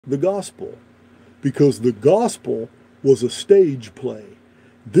the gospel, because the gospel was a stage play.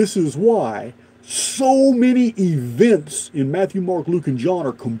 This is why so many events in Matthew, Mark, Luke, and John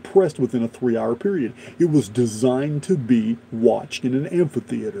are compressed within a 3-hour period. It was designed to be watched in an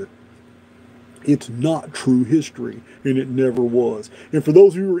amphitheater. It's not true history, and it never was. And for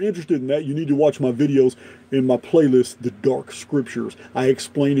those of you who are interested in that, you need to watch my videos in my playlist, The Dark Scriptures. I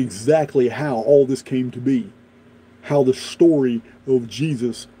explain exactly how all this came to be, how the story of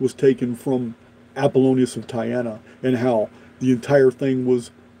Jesus was taken from Apollonius of Tyana, and how the entire thing was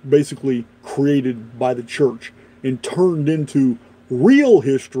basically created by the church and turned into real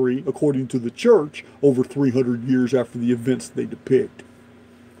history, according to the church, over 300 years after the events they depict.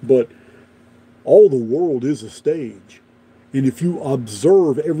 But all the world is a stage. And if you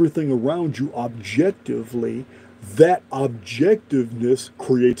observe everything around you objectively, that objectiveness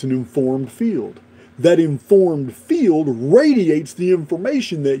creates an informed field. That informed field radiates the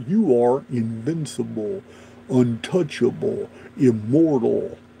information that you are invincible, untouchable,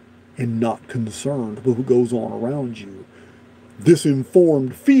 immortal, and not concerned with what goes on around you. This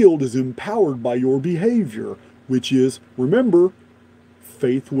informed field is empowered by your behavior, which is, remember,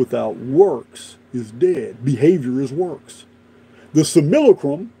 faith without works is dead. Behavior is works. The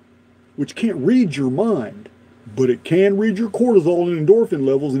simulacrum, which can't read your mind, but it can read your cortisol and endorphin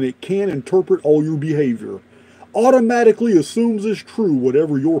levels, and it can interpret all your behavior, automatically assumes as true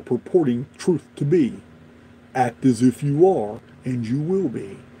whatever you're purporting truth to be. Act as if you are, and you will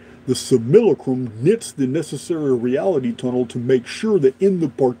be. The simulacrum knits the necessary reality tunnel to make sure that in the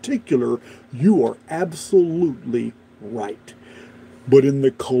particular, you are absolutely right. But in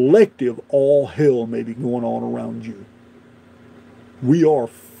the collective, all hell may be going on around you. We are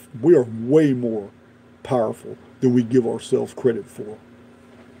way more powerful than we give ourselves credit for.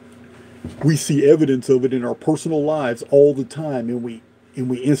 We see evidence of it in our personal lives all the time, and we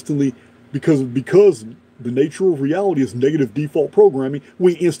instantly, because the nature of reality is negative default programming,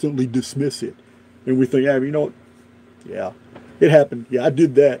 we instantly dismiss it. And we think, you know what? Yeah, it happened. Yeah, I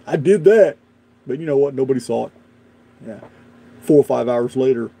did that. But you know what? Nobody saw it. Yeah. 4 or 5 hours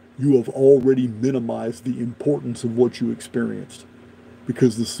later, you have already minimized the importance of what you experienced,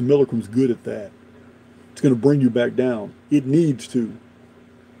 because the simulacrum's good at that. It's going to bring you back down. It needs to.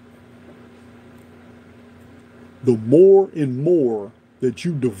 The more and more that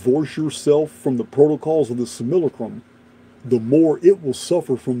you divorce yourself from the protocols of the simulacrum, the more it will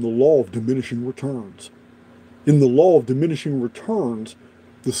suffer from the law of diminishing returns. In the law of diminishing returns,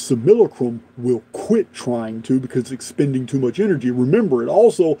 the simulacrum will quit trying to, because it's expending too much energy. Remember, it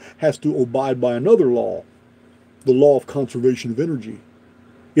also has to abide by another law, the law of conservation of energy.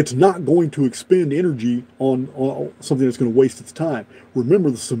 It's not going to expend energy on something that's going to waste its time. Remember,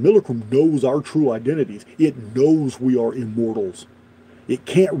 the simulacrum knows our true identities. It knows we are immortals. It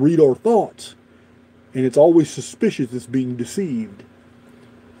can't read our thoughts, and it's always suspicious it's being deceived.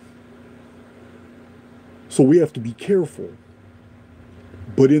 So we have to be careful.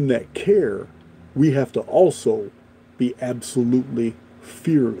 But in that care, we have to also be absolutely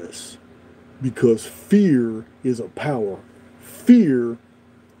fearless, because fear is a power. Being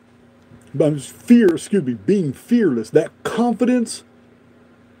fearless, that confidence,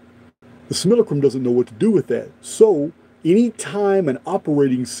 the simulacrum doesn't know what to do with that. So anytime an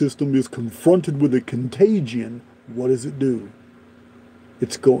operating system is confronted with a contagion, what does it do?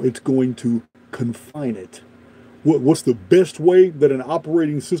 It's going to confine it. What's the best way that an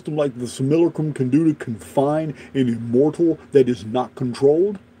operating system like the simulacrum can do to confine an immortal that is not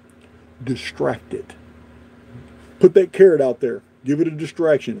controlled? Distract it. Put that carrot out there. Give it a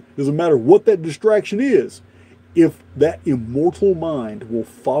distraction. Doesn't matter what that distraction is. If that immortal mind will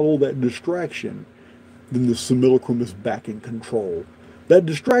follow that distraction, then the simulacrum is back in control. That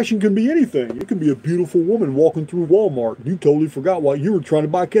distraction can be anything. It can be a beautiful woman walking through Walmart. You totally forgot why you were trying to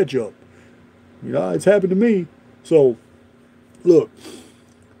buy ketchup. You know, it's happened to me. So, look,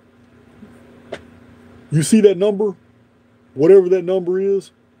 you see that number? Whatever that number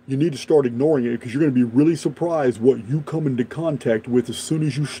is, you need to start ignoring it, because you're going to be really surprised what you come into contact with as soon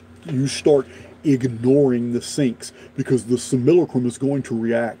as you start ignoring the syncs, because the simulacrum is going to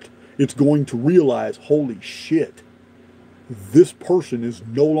react. It's going to realize, holy shit, this person is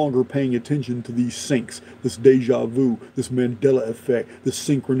no longer paying attention to these syncs, this deja vu, this Mandela effect, this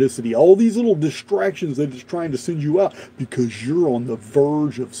synchronicity, all these little distractions that it's trying to send you out, because you're on the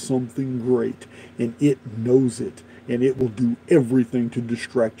verge of something great, and it knows it, and it will do everything to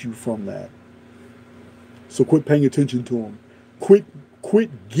distract you from that. So quit paying attention to them. Quit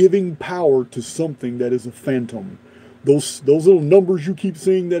giving power to something that is a phantom. Those little numbers you keep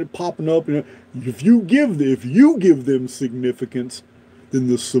seeing that are popping up, and if you give them significance, then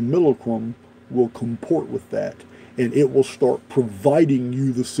the simulacrum will comport with that, and it will start providing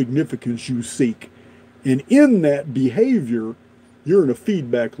you the significance you seek. And in that behavior, you're in a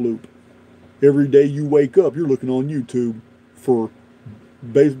feedback loop. Every day you wake up, you're looking on YouTube for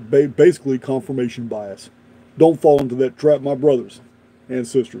basically confirmation bias. Don't fall into that trap, my brothers and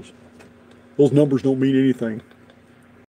sisters. Those numbers don't mean anything.